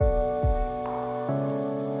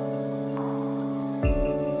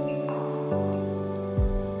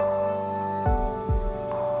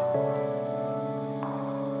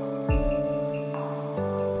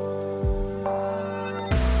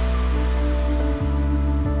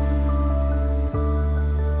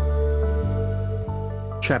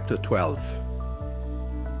Chapter 12.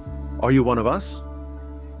 Are you one of us?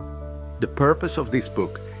 The purpose of this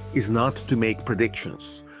book is not to make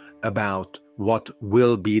predictions about what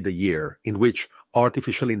will be the year in which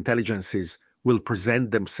artificial intelligences will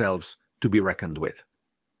present themselves to be reckoned with.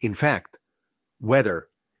 In fact, whether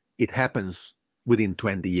it happens within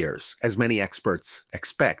 20 years, as many experts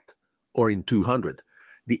expect, or in 200,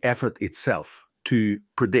 the effort itself to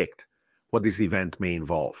predict what this event may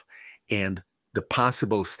involve and the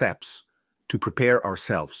possible steps to prepare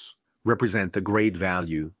ourselves represent a great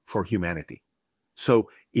value for humanity. So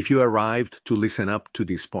if you arrived to listen up to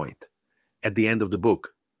this point, at the end of the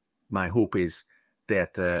book, my hope is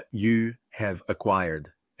that you have acquired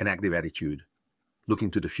an active attitude, looking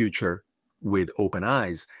to the future with open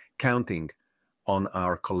eyes, counting on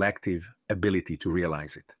our collective ability to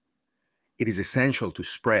realize it. It is essential to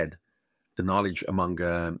spread the knowledge among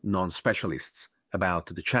non-specialists about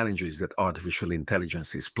the challenges that artificial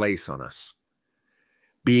intelligences place on us.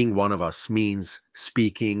 Being one of us means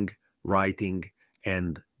speaking, writing,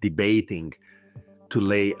 and debating to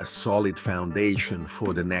lay a solid foundation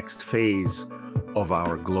for the next phase of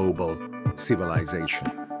our global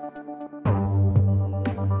civilization.